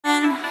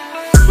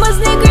My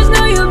sneakers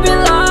know you've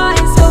been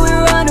lying, so we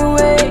run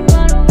away.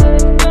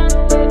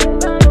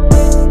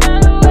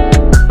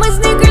 My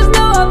sneakers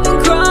know I've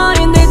been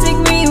crying, they take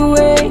me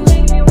away.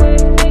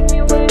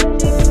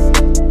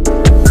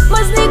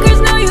 My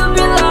sneakers know you've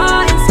been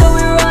lying, so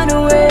we run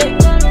away.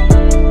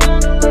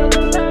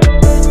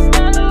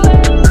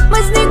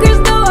 My sneakers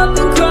know I've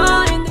been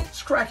crying.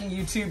 It's cracking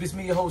YouTube. It's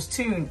me, your host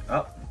Tune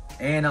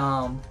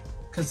and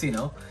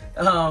Casino,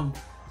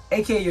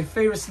 aka your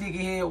favorite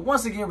sneakerhead.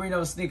 Once again, we're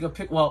another sneaker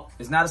pick. Well,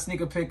 it's not a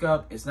sneaker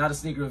pickup. It's not a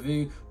sneaker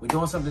review. We're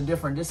doing something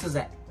different. This is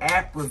an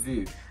app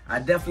review. I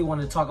definitely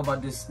wanted to talk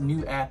about this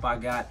new app I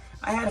got.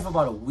 I had it for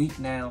about a week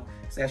now.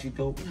 It's actually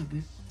dope. What up,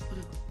 babe?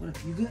 What up?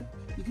 You good?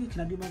 You good?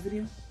 Can I do my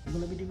video? You gonna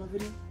let me do my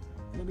video?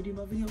 Let me do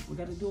my video? We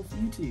gotta do it for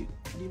YouTube.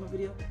 Can I do my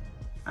video?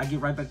 I'll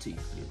get right back to you.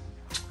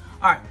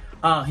 All right.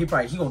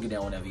 He gonna get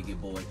down whenever he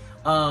get bored.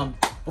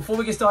 Before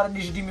we get started, I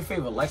need you to do me a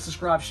favor. Like,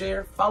 subscribe,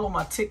 share. Follow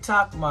my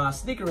TikTok, my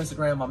sneaker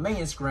Instagram, my main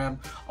Instagram,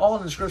 all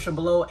in the description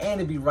below,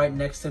 and it'll be right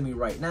next to me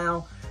right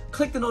now.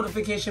 Click the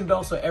notification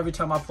bell so every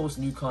time I post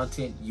new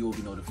content, you will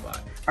be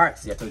notified. All right,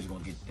 see, I told you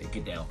gonna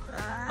get down.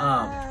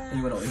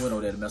 He went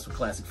over there to mess with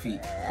classic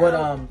feet. But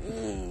all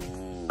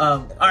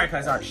right,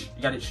 guys, all right, you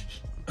got it.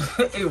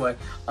 Anyway,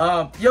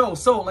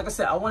 so like I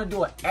said, I want to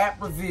do an app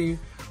review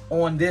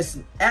on this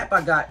app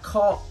I got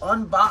called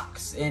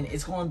Unboxed, and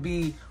it's going to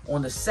be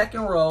on the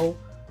second row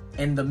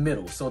in the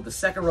middle. So the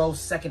second row,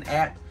 second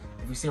app,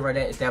 if you see right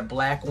there, it's that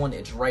black one.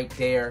 It's right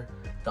there,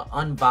 the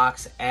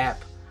Unboxed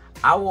app.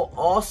 I will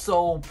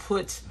also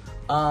put,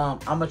 I'm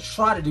going to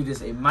try to do this.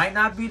 It might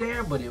not be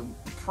there, but it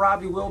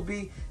probably will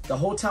be. The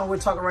whole time we're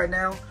talking right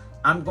now,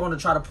 I'm going to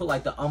try to put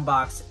like the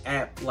Unboxed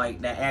app,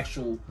 like the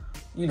actual,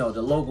 you know,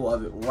 the logo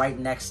of it right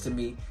next to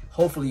me.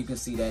 Hopefully you can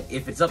see that.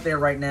 If it's up there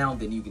right now,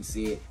 then you can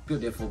see it. Be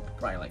up there for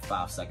probably like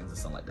 5 seconds or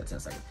something like that, 10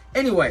 seconds.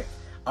 Anyway,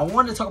 I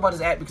wanted to talk about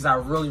this app because I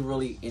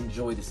really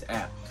enjoy this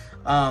app.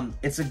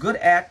 It's a good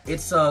app.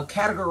 It's a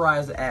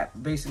categorized app.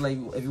 Basically,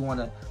 if you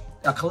want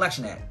a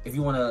collection app, if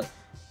you want to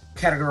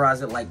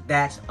categorize it like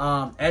that.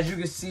 As you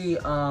can see, you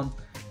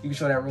can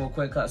show that real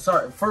quick.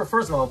 Sorry,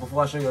 first of all,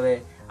 before I show you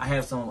that, I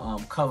have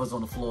some covers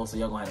on the floor, so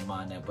y'all gonna have to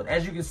mind that. But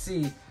as you can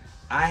see,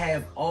 I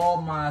have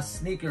all my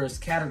sneakers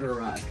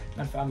categorized.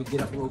 Let me get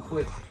up real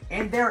quick.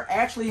 And they're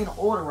actually in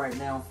order right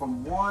now,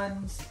 from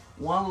ones,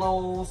 one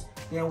lows,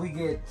 then we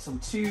get some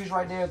twos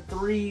right there,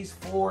 threes,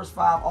 fours,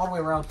 5, all the way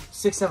around,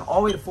 6, 7, all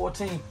the way to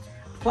 14.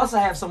 Plus I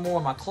have some more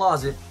in my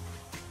closet,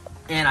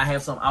 and I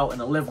have some out in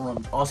the living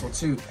room also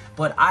too.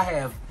 But I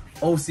have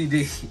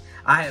OCD.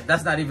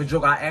 That's not even a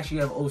joke. I actually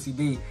have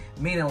OCD,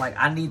 meaning like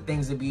I need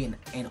things to be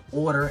in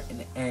order,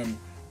 and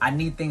I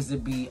need things to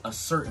be a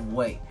certain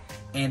way.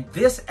 And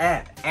this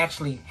app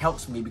actually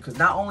helps me because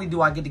not only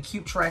do I get to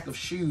keep track of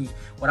shoes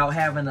without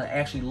having to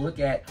actually look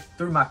at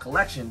through my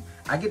collection,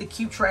 I get to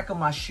keep track of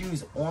my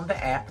shoes on the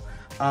app,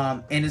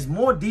 and it's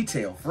more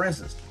detailed. For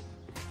instance,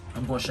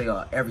 I'm going to show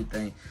y'all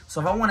everything.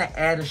 So if I want to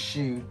add a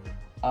shoe,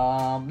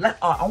 I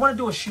want to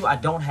do a shoe I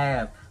don't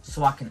have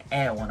so I can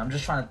add one. I'm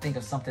just trying to think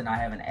of something I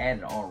haven't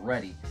added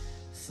already.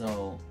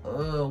 So,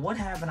 what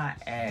haven't I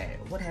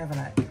added? What haven't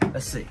I?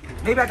 Let's see.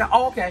 Maybe I got.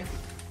 Oh, okay.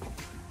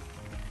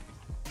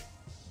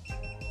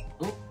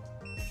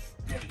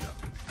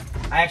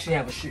 I actually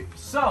have a shoe.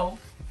 So,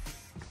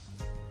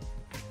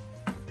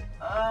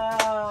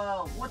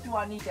 what do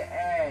I need to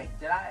add?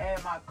 Did I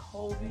add my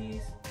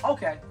Kotds?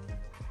 Okay.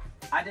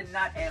 I did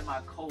not add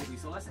my Kotd.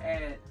 So let's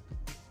add.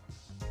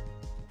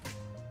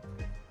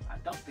 I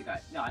don't think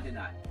no, I did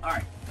not. All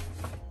right.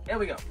 There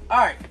we go. All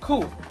right,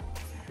 cool.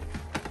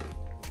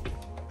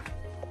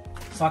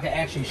 So I can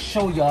actually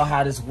show y'all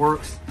how this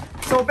works.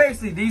 So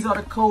basically, these are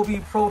the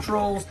Kotd Pro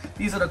Trolls.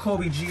 These are the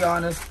Kotd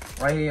Giannas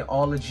right here,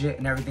 all legit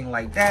and everything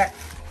like that.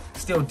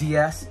 Still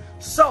DS.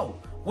 So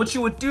what you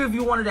would do if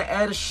you wanted to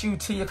add a shoe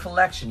to your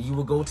collection, you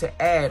would go to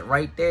add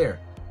right there.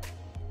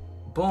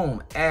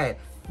 Boom, add.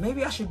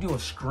 Maybe I should do a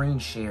screen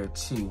share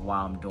too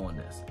while I'm doing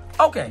this.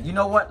 Okay, you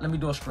know what? Let me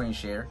do a screen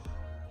share.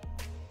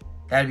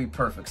 That'd be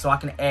perfect. So I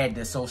can add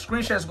this. So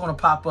screen share is going to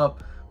pop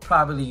up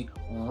probably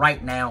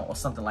right now or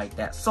something like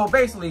that. So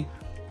basically,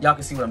 y'all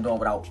can see what I'm doing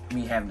without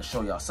me having to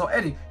show y'all. So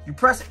Eddie, you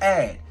press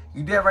add.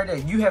 You did right there.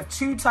 You have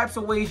 2 types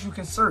of ways you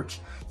can search.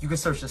 You can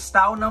search the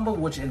style number,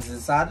 which is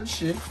inside of the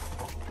shoe.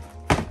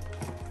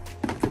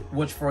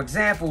 Which, for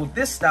example,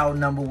 this style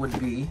number would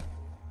be,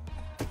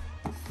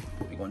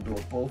 we're going to do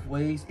it both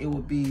ways. It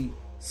would be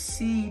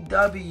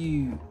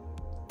CW21.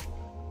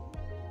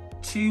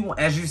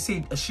 As you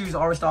see, the shoes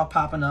already start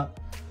popping up.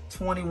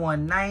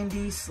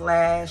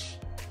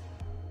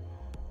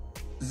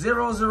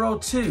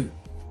 2190/002.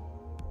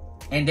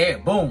 And there,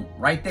 boom,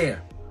 right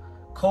there.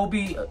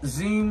 Kobe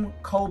Zoom,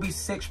 Kobe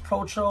 6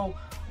 Pro Troll,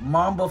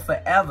 Mamba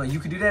Forever. You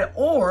could do that,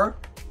 or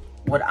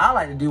what I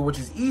like to do, which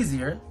is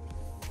easier,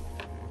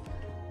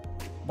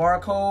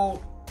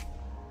 barcode,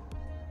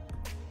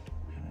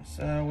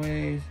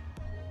 sideways,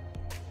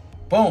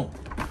 boom.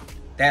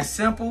 That's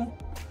simple.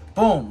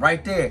 Boom,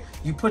 right there.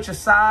 You put your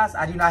size.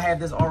 I do not have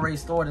this already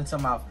stored into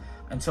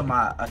into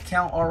my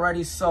account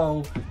already.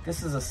 So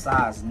this is a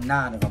size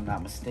 9 if I'm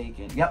not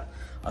mistaken. Yep,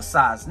 a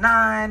size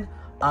 9.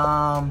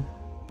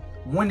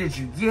 When did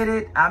you get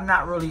it?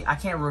 I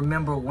can't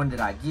remember when did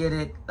I get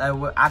it.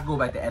 I go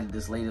back to edit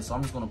this later, so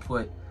I'm just gonna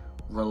put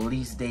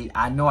release date.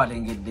 I know I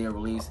didn't get their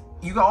release.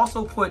 You can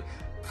also put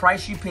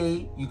price you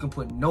paid. You can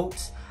put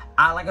notes.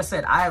 Like I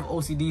said, I have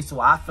OCD,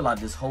 so I fill out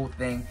this whole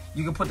thing.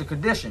 You can put the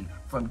condition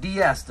from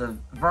DS to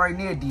very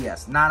near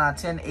DS, 9 out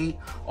of 10, 8,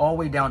 all the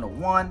way down to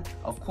 1.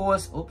 Of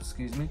course, oops,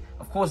 excuse me.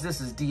 Of course, this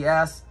is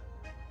DS.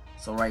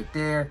 So right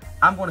there,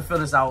 I'm going to fill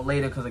this out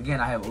later because again,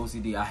 I have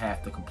OCD. I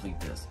have to complete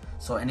this.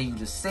 So, and then you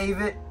just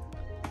save it.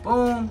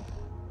 Boom.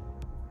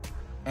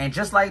 And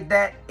just like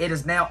that, it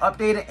is now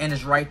updated and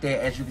it's right there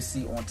as you can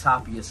see on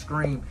top of your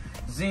screen.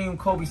 Zoom,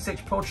 Kobe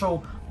 6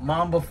 Pro,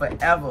 Mamba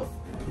Forever.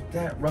 Put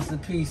that, rest in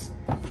peace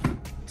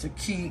to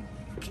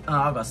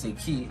I was about to say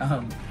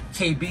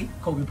KB,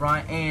 Kobe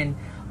Bryant, and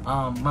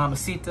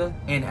Mamacita,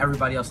 and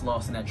everybody else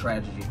lost in that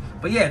tragedy.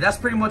 But yeah, that's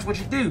pretty much what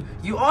you do.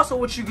 You also,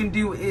 what you can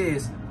do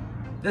is,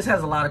 this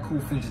has a lot of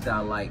cool features that I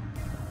like.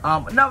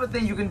 Another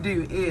thing you can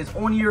do is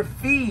on your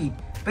feed,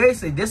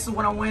 basically, this is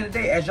what I'm wearing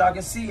today. As y'all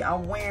can see,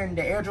 I'm wearing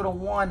the Air Jordan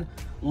 1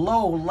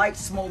 Low Light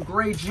Smoke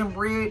Gray Gym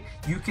Red.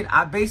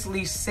 I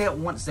basically set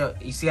once,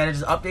 you see how I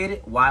just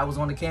updated while I was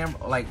on the camera,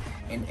 like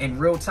in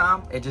real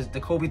time.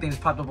 The Kobe thing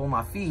just popped up on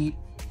my feed.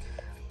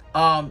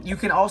 You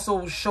can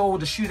also show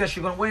the shoes that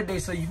you're gonna wear today,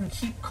 so you can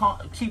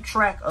keep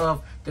track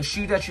of the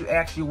shoe that you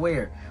actually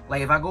wear.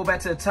 Like if I go back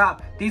to the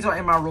top, these are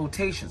in my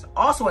rotations.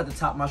 Also at the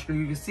top of my screen,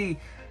 you can see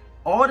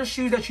all the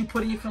shoes that you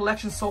put in your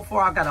collection so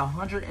far. I got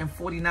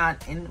 149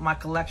 in my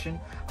collection.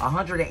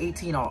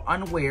 118 are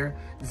unwear.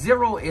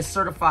 0 is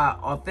certified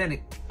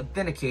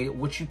authenticated,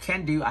 which you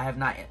can do. I have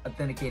not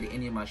authenticated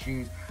any of my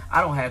shoes. I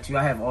don't have to.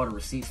 I have all the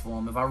receipts for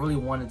them. If I really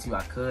wanted to,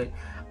 I could.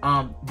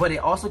 But it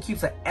also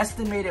keeps an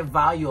estimated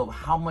value of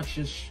how much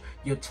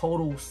your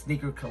total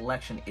sneaker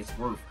collection is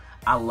worth.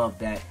 I love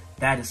that.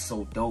 That is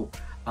so dope.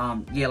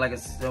 Yeah, like I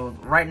said, so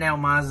right now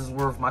mine is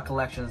worth, my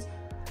collections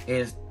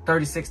is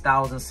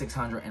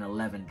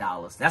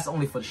 $36,611. That's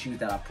only for the shoes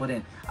that I put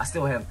in. I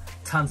still have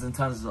tons and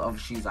tons of other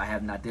shoes I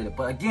have not did it.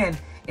 But again,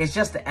 it's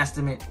just the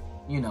estimate,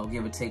 you know,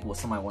 give or take what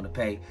somebody want to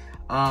pay.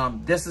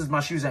 This is my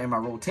shoes that are in my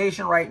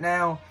rotation right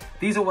now.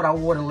 These are what I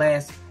wore the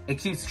last, it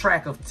keeps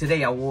track of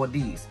today I wore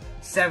these.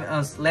 Within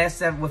the last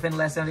 7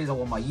 days, I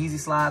wore my Yeezy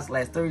slides.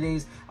 Last 30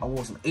 days, I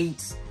wore some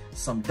 8s,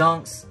 some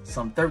Dunks,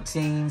 some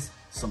 13s,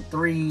 some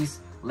 3s.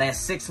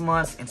 Last 6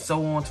 months, and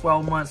so on,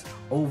 12 months,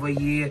 over a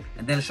year,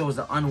 and then it shows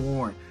the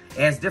unworn. It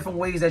has different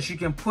ways that you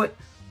can put,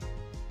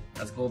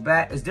 let's go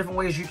back, there's different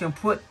ways you can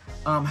put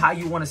how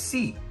you want to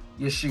see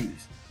your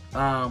shoes.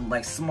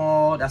 Like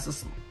small,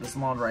 that's the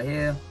small right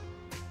here.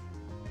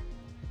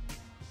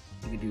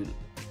 You can do it.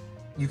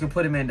 You can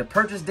put them in the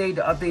purchase date,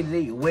 the updated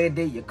date, your wear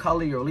date, your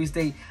color, your release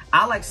date.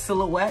 I like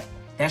silhouette.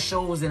 That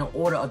shows in the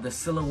order of the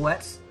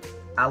silhouettes.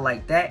 I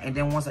like that. And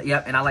then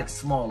and I like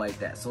small like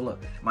that. So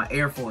look, my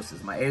Air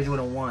Forces, my Air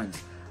Jordan 1s,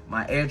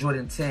 my Air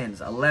Jordan 10s,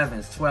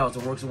 11s, 12s,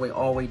 it works its way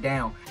all the way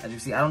down. As you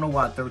see, I don't know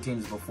why 13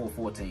 is before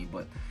 14,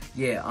 but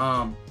yeah,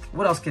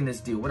 what else can this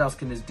do? What else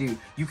can this do?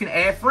 You can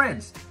add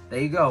friends. There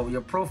you go.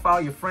 Your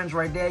profile, your friends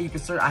right there. You can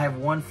search. I have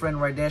one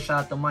friend right there.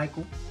 Shout out to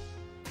Michael.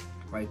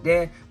 Right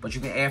there. But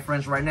you can add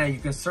friends right now. You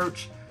can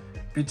search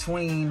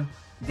between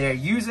their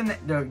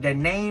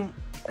name,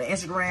 the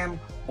Instagram,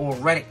 or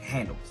Reddit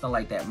handle, something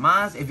like that.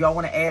 Mine's, if y'all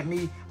want to add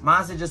me,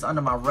 mine's is just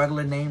under my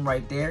regular name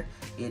right there.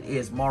 It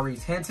is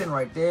Maurice Hinton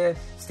right there.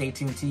 Stay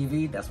Tuned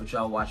TV. That's what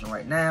y'all watching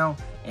right now.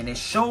 And it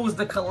shows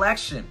the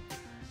collection.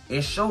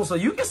 It shows, so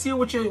you can see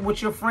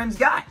what your friends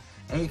got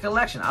in your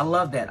collection. I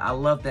love that. I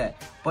love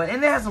that. But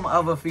and it has some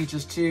other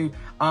features too.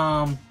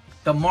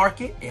 The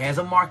market, it has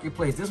a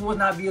marketplace. This would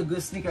not be a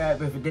good sneaker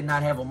app if it did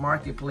not have a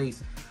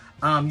marketplace.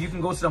 You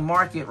can go to the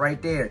market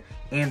right there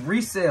and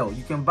resell.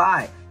 You can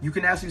buy it. You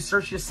can actually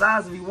search your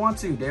size if you want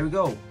to. There we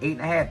go,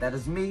 8.5. That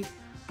is me.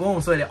 Boom.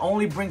 So it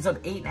only brings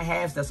up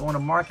 8.5s that's on the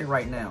market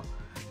right now.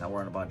 Not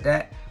worrying about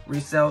that.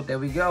 Resell. There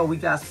we go. We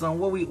got some.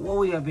 What we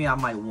I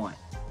might want.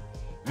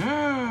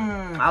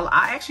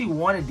 I actually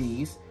wanted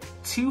these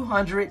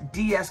 200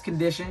 DS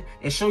condition.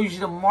 It shows you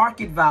the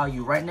market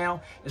value right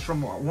now. It's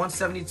from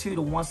 172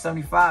 to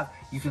 175.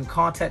 You can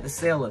contact the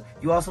seller.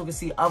 You also can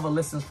see other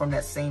listings from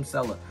that same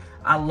seller.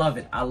 I love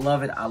it. I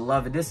love it. I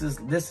love it. This is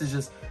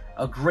just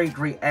a great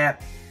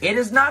app. It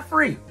is not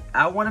free.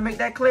 I want to make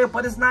that clear,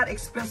 but it's not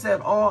expensive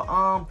at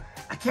all.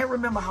 I can't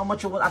remember how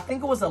much it was. I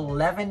think it was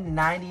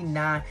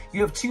 $11.99.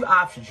 You have two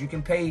options. You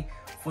can pay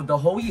for the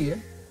whole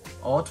year,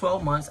 all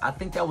 12 months. I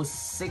think that was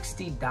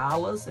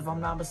 $60 if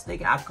I'm not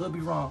mistaken. I could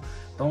be wrong.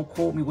 Don't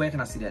quote me. Where can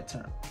I see that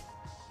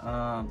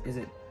term? Is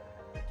it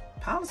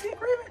policy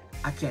agreement?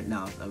 I can't.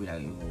 No, we're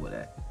not even go with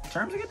that.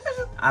 Terms and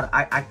conditions?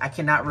 I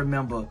cannot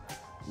remember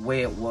where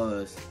it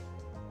was.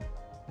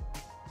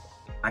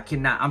 I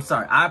cannot. I'm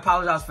sorry. I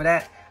apologize for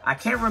that. I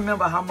can't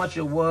remember how much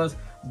it was,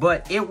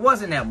 but it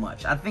wasn't that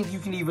much. I think you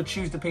can either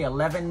choose to pay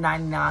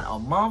 $11.99 a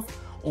month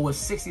or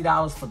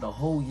 $60 for the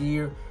whole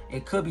year.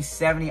 It could be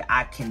 $70.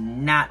 I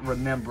cannot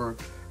remember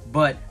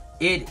but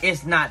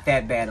it's not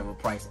that bad of a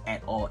price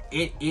at all.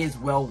 It is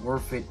well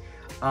worth it.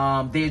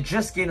 They're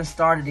just getting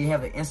started. They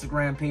have an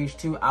Instagram page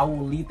too. I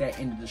will leave that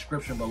in the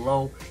description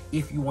below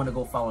if you want to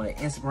go follow their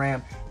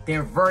Instagram.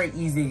 They're very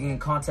easy to get in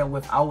contact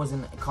with. I was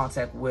in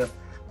contact with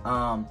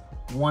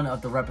one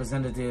of the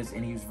representatives,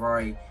 and he was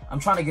very, I'm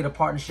trying to get a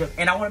partnership.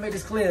 And I want to make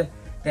this clear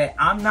that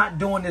I'm not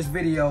doing this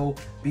video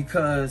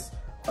because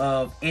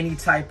of any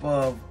type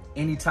of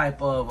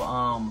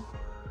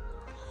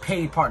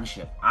paid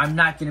partnership. I'm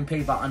not getting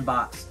paid by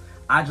Unboxed.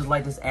 I just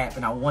like this app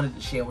and I wanted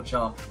to share with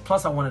y'all.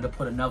 Plus I wanted to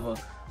put another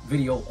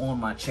video on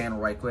my channel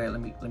right quick. Let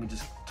me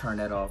just turn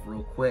that off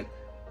real quick.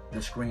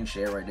 The screen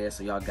share right there,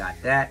 so y'all got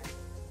that.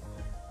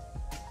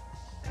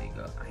 There you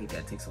go. I hate that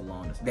it takes so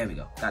long. There we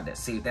go. Got that.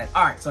 Save that.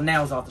 All right, so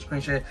now it's off the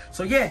screen share.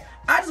 So yeah,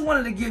 I just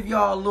wanted to give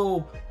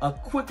y'all a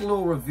quick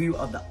little review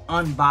of the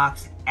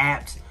Unboxed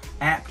app.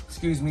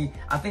 Excuse me.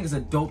 I think it's a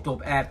dope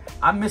app.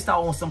 I missed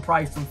out on some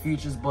price, some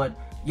features, but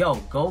yo,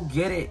 go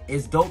get it.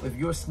 It's dope. If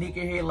you're a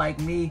sneakerhead like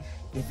me,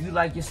 if you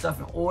like your stuff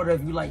in order,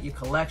 if you like your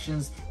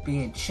collections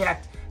being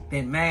checked,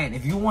 then man,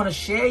 if you want to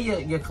share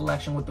your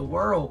collection with the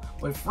world,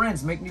 with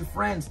friends, make new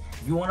friends,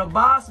 if you want to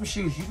buy some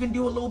shoes, you can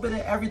do a little bit of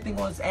everything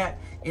on this app.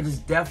 It is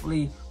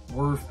definitely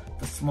worth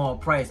the small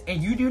price.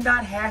 And you do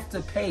not have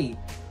to pay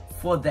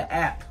for the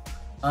app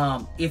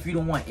if you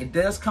don't want. It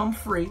does come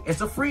free.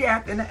 It's a free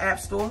app in the App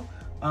Store.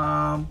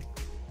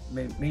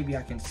 Maybe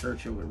I can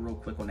search it real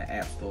quick on the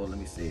App Store. Let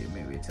me see.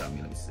 Maybe it tell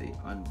me. Let me see.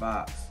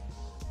 Unbox.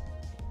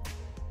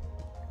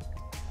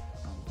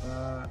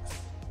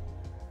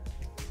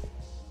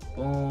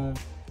 Boom.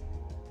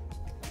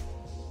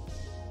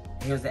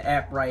 Here's the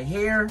app right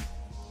here.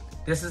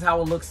 This is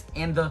how it looks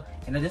in the,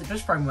 and this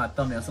is probably my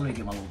thumbnail, so let me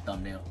get my little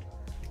thumbnail.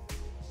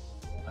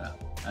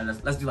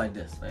 Let's do like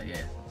this. Yeah.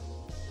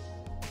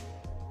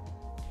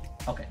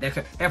 Okay,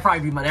 that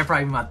probably be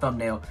my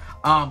thumbnail.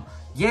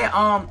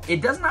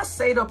 It does not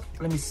say the,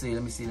 let me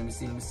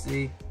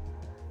see.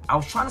 I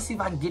was trying to see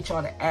if I can get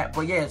y'all the app,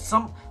 but yeah,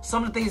 some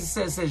of the things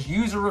it says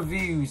user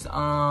reviews,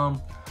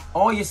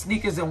 all your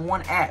sneakers in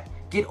one app.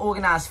 Get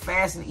organized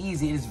fast and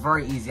easy. It is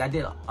very easy. I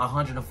did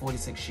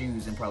 146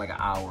 shoes in probably like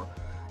an hour,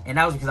 and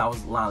that was because I was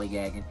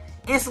lollygagging.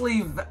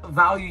 Instantly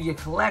value your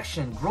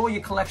collection. Grow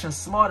your collection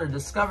smarter.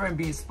 Discover and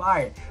be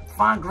inspired.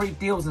 Find great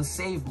deals and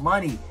save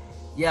money.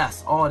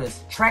 Yes, all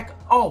this. Track.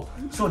 Oh,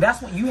 so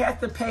that's what you have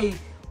to pay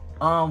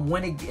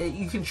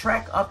you can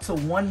track up to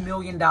 $1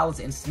 million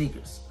in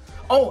sneakers.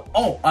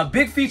 Oh, a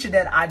big feature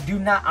that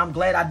I'm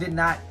glad I did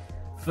not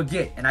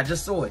forget, and I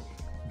just saw it.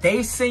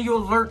 They send you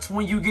alerts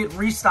when you get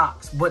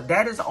restocks, but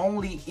that is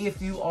only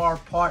if you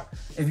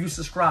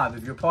subscribe,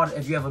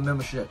 if you have a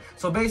membership.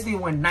 So basically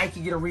when Nike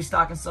get a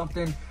restock in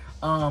something,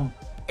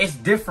 it's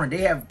different. They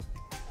have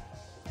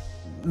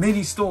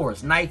many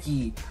stores,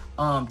 Nike,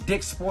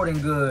 Dick's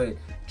Sporting Good,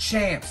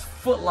 Champs,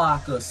 Foot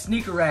Locker,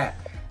 Sneaker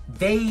App.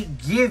 They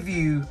give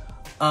you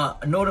a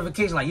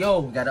notification like,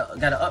 yo, got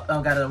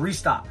a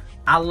restock.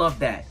 I love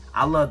that.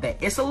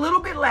 It's a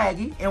little bit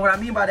laggy, and what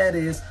I mean by that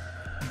is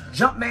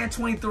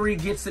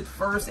Jumpman23 gets it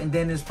first, and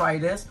then there's probably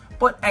this.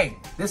 But hey,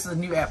 this is a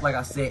new app, like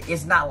I said.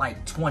 It's not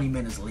like 20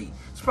 minutes late.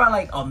 It's probably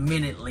like a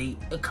minute late,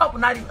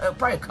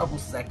 probably a couple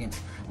seconds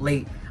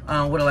late.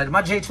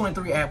 My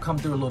J23 app come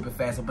through a little bit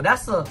faster, but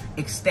that's a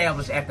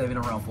established app that's been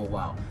around for a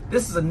while.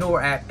 This is a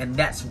newer app, and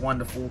that's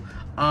wonderful.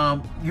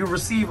 You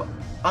receive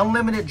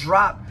unlimited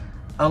drop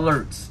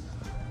alerts.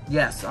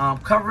 Yes,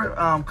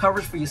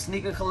 coverage for your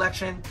sneaker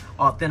collection,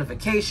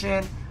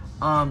 authentication.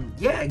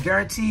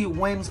 Guaranteed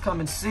wins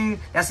coming soon.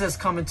 That says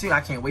coming too.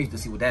 I can't wait to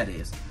see what that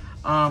is.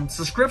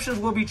 Subscriptions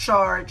will be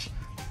charged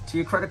to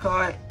your credit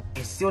card.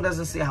 It still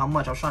doesn't say how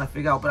much. I was trying to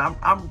figure out, but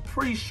I'm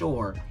pretty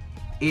sure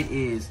it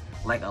is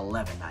like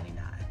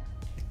 $11.99.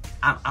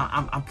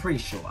 I'm pretty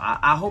sure.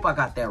 I hope I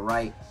got that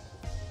right.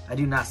 I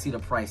do not see the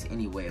price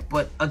anywhere.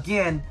 But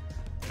again,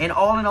 and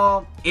all in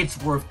all,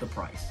 it's worth the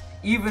price.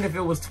 Even if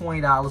it was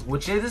 $20,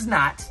 which it is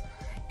not,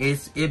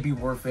 it'd be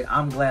worth it.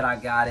 I'm glad I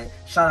got it.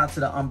 Shout out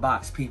to the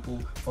Unboxed people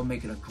for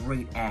making a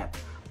great app.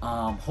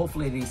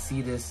 Hopefully they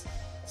see this,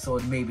 so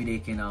maybe they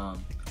can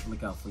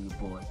look out for your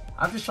boy.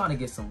 I'm just trying to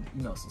get some,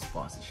 some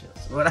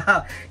sponsorships.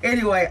 But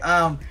anyway,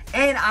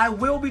 and I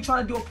will be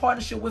trying to do a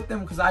partnership with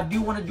them because I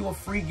do want to do a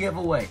free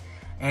giveaway.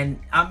 And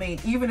I mean,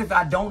 even if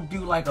I don't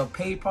do like a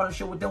paid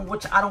partnership with them,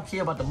 which I don't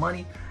care about the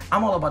money,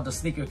 I'm all about the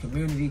sneaker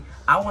community.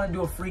 I want to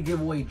do a free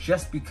giveaway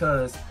just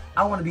because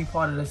I want to be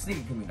part of the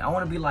sneaker community. I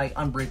want to be like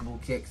Unbreakable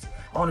Kicks.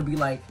 I want to be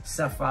like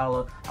Seth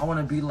Fowler. I want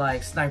to be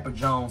like Sniper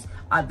Jones.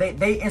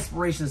 They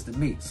inspirations to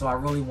me, so I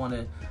really want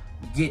to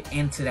get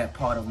into that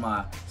part of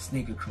my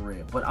sneaker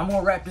career. But I'm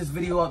gonna wrap this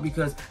video up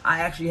because I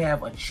actually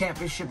have a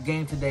championship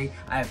game today.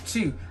 I have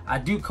two. I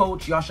do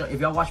coach. If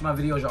y'all watch my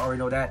videos, y'all already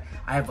know that.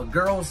 I have a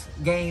girls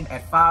game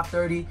at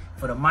 5:30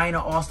 for the minor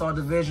all-star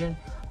division,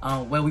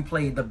 where we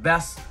play the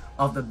best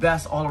of the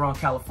best all around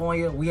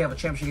California. We have a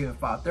championship game at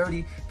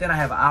 5:30. Then I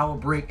have an hour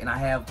break, and I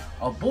have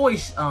a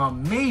boys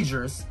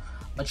majors,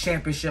 a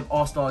championship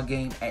all-star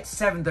game at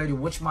 7:30,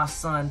 which my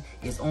son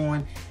is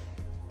on.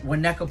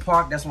 Winnetka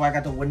Park. That's why I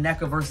got the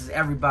Winnetka versus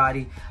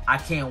everybody. I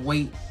can't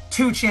wait.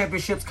 2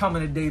 championships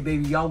coming today,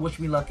 baby. Y'all wish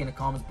me luck in the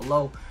comments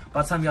below.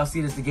 By the time y'all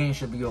see this, the game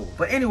should be over.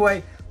 But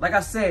anyway, like I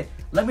said,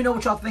 let me know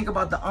what y'all think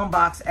about the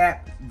Unboxed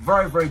app.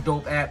 Very, very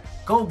dope app.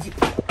 Go get...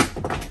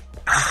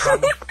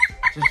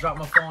 Just dropped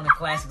my phone and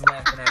classic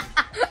laughing at me.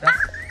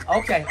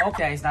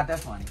 Okay, it's not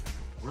that funny.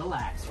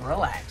 Relax.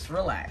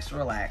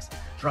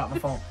 Drop my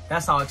phone.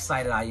 That's how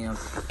excited I am.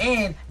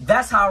 And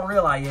that's how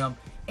real I am.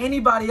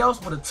 Anybody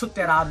else would have took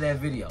that out of that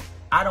video.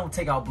 I don't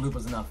take out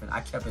bloopers or nothing.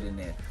 I kept it in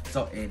there.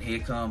 So, and here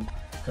come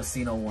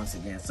Casino once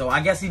again. So I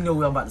guess he knew we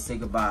were about to say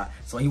goodbye.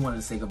 So he wanted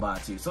to say goodbye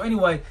too. So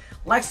anyway,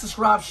 like,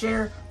 subscribe,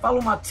 share,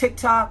 follow my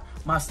TikTok,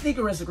 my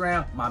sneaker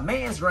Instagram, my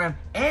main Instagram,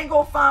 and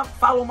go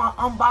follow my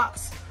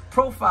Unboxed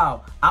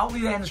profile. I'll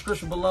leave that in the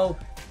description below.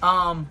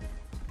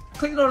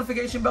 Click the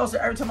notification bell so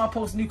every time I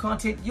post new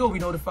content, you'll be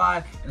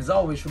notified. And as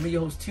always, from me,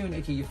 your host, Toon,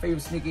 aka your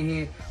favorite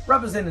sneakerhead,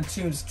 representing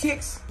Toon's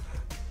Kicks,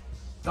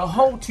 the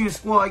whole Toon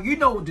squad. You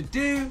know what to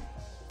do.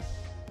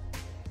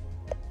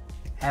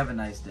 Have a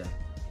nice day.